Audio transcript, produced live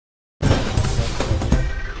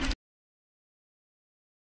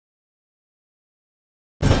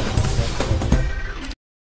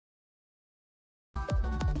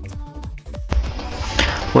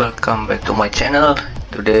Welcome back to my channel.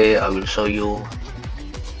 Today I will show you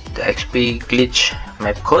the XP glitch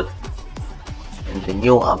map code in the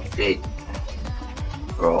new update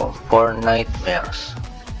from FORTNITE Mares.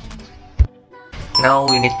 Now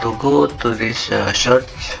we need to go to this search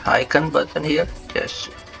icon button here. Yes,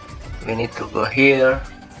 we need to go here.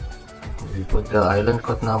 We put the island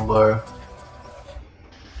code number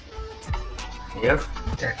here.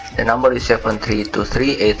 The number is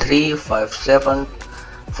 7323835749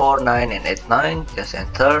 and 89. Just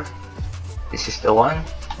enter. This is the one.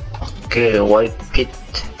 Okay, white pit.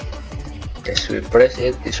 Just we press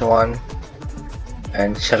it, this one,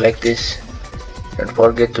 and select this. Don't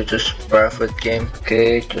forget to choose private game.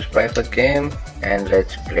 Okay, choose private game and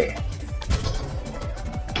let's play.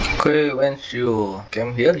 Okay, once you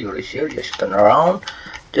came here, you reach here, just turn around.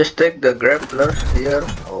 Just take the grappler here.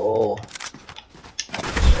 Oh,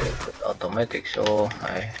 automatic, so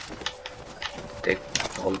I take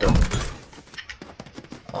all them.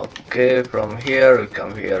 Okay, from here we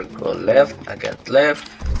come here, go left, again left.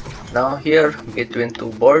 Now here between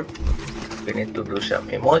two board we need to do some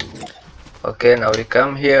emote. Okay, now we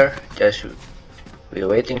come here, just we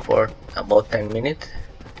waiting for about 10 minutes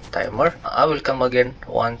timer. I will come again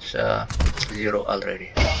once 0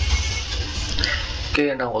 already.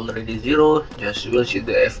 Okay, now already 0. Just you will see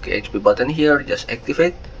the FKHP button here, just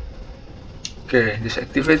activate. Okay, this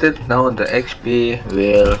activated. Now the XP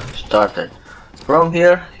will started. From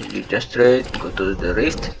here you just straight go to the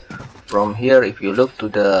rift. From here, if you look to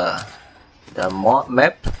the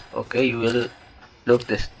map, okay, you will look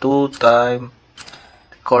this 2 time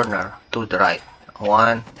corner to the right,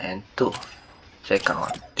 1 and 2. Second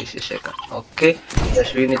one, this is second. Okay,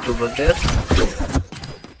 yes, we need to go there.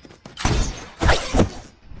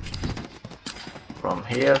 From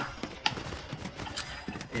here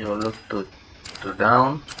you look to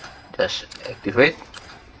down, just activate,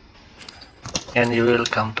 and you will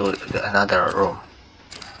come to another room.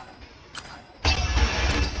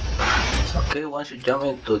 Okay, once you jump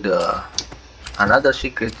into the another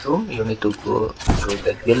secret room, you need to go to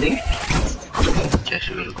that building. Okay, just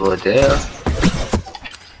will go there.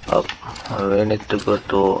 Up, we need to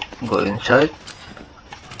go inside.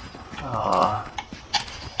 Oh,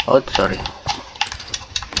 sorry.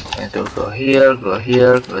 And to go here, go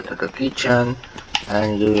to the kitchen,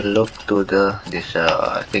 and you will look to this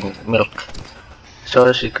I think milk.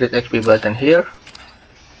 So secret XP button here,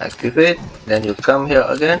 activate. Then you come here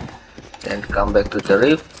again, then come back to the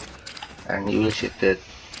rift, and you will see the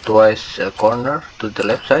twice corner to the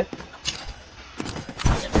left side.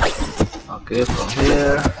 Okay, from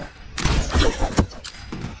here,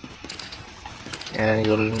 and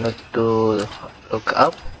you'll need to look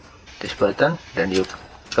up this button, then you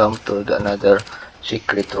come to another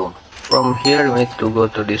secret room. From here we need to go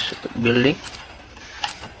to this building.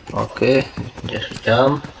 Okay, just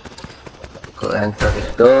jump, go enter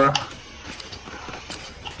this door.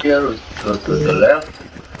 Here we go to the left,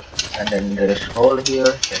 and then there is hole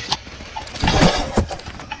here.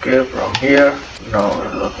 Okay, from here now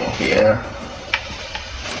we're looking here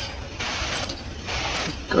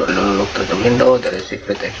to look to the window. There is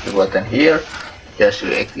secret XP button here, just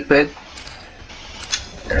we activate.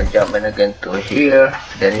 Then jump in again to here,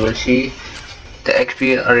 then you will see the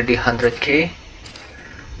XP already 100k.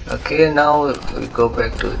 Okay, now we go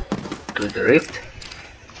back to the rift.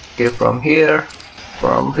 Okay, from here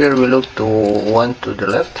we look to one to the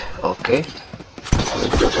left. Okay, we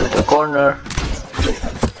go to the corner.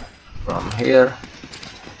 From here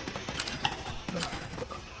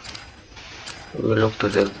we look to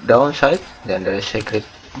the downside, then there is secret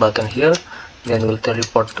button here, then we'll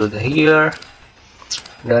teleport to the here.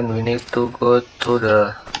 Then we need to go to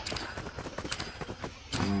the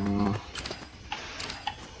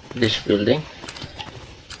this building.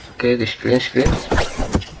 Okay, this green screen.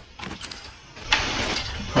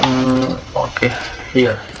 Okay,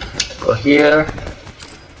 here, go here,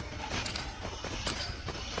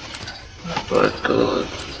 go to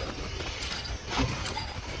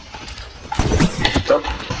stop.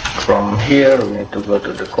 From here we need to go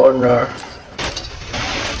to the corner.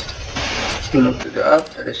 Look to the up,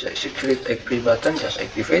 there is a secret XP button, just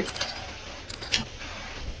activate.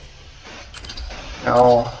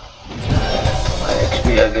 Now my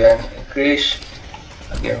XP again increase.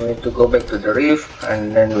 Again we need to go back to the reef,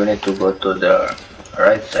 and then we need to go to the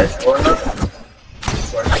right side corner,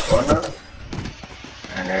 first corner,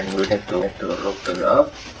 and then we need to look to the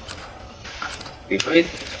up,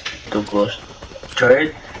 activate to go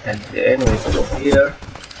straight, and then we need to go here,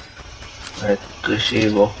 we need to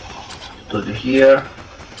see go to the here,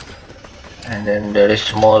 and then there is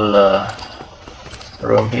small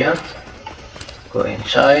room here. Go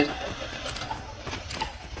inside.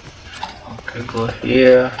 Okay, go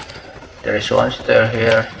here. There is one stair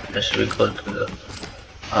here. Just we go to the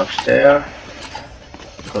upstairs.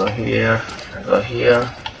 Go here and go here.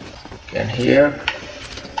 Again here.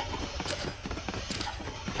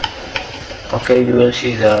 Okay, you will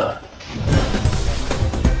see the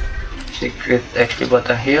secret XP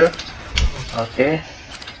button here. Okay,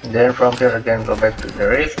 then from here again go back to the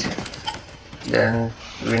rift. Then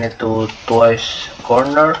we need to twice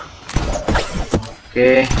corner.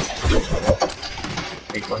 Okay,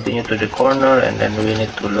 we continue to the corner and then we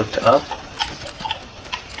need to look up.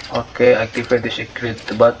 Okay, activate the secret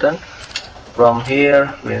button. From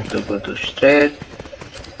here we need to go to straight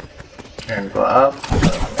and go up.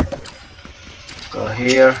 Go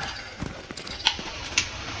here.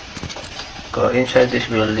 Go inside this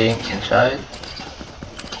building, inside.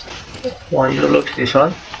 Once you look this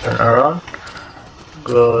one, turn around.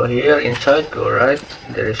 Go here, inside, go right.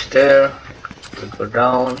 There is stair. We go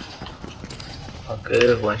down.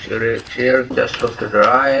 Okay, once you reach here, just look to the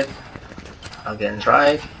right. Again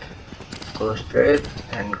right. Go straight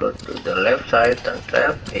and go to the left side, turn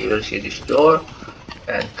left. You will see this door.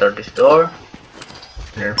 Enter this door.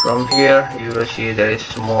 And then from here, you will see there is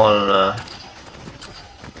small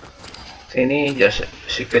thingy, just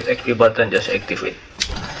secret XP button, just activate.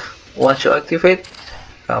 Once you activate,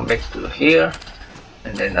 come back to here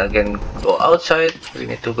and then again go outside. We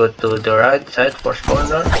need to go to the right side, first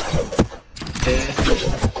corner. Okay,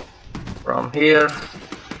 from here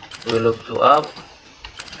we look to up,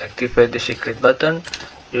 activate the secret button.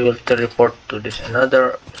 You will teleport to this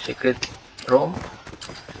another secret room.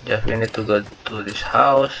 Just we need to go to this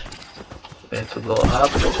house. We need to go up.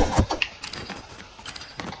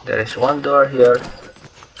 There is one door here.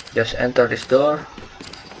 Just enter this door.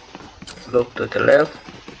 Look to the left.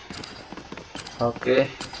 Okay.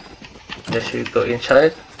 Just we go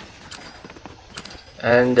inside.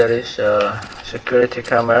 And there is a security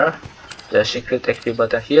camera. The secret XP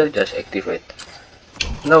button here. Just activate.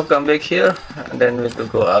 Now come back here. And then we need to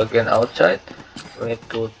go again outside. We need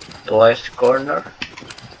to twice corner.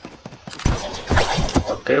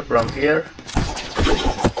 Okay, from here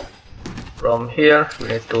we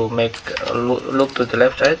need to make look to the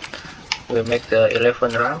left side. We make the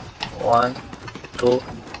 11 ramp. 1 2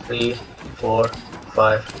 3 4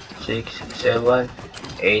 5 6 7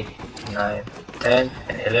 8 9 10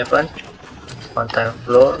 and 11. One time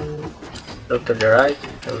floor. Look to the right.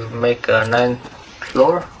 We make a 9th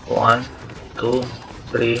floor. 1 2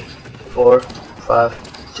 3 4 5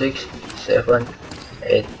 6 7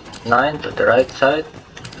 8 9. To the right side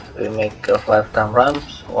we make 5 time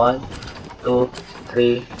ramps. 1 2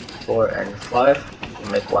 3 4 and 5.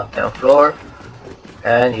 We make 1 time floor,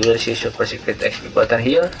 and you will see super secret XP button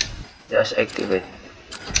here. Just activate.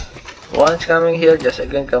 Once coming here, just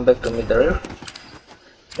again come back to middle roof.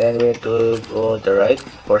 Then we need to go the right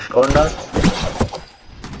first corner.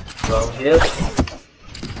 From here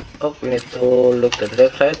we need to look to the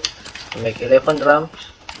left side. Make 11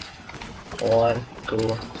 ramps. 1 2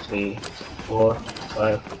 3 4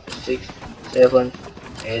 5 6 7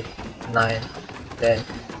 8 9 10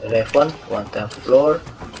 11. 1 time floor.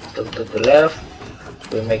 Look to the left.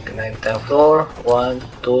 We make 9 time floor. 1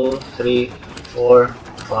 2 3 4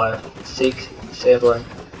 5 6 7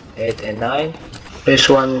 8 and 9. Place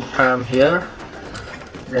 1 arm here,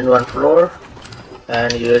 then 1 floor,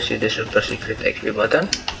 and you will see the super secret XP button.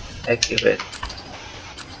 Activate.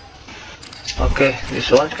 Okay,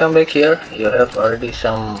 this one, come back here. You have already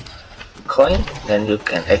some coin, then you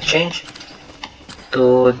can exchange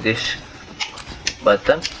to this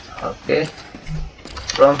button. Okay,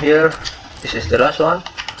 from here, this is the last one.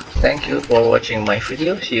 Thank you for watching my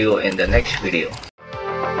video. See you in the next video.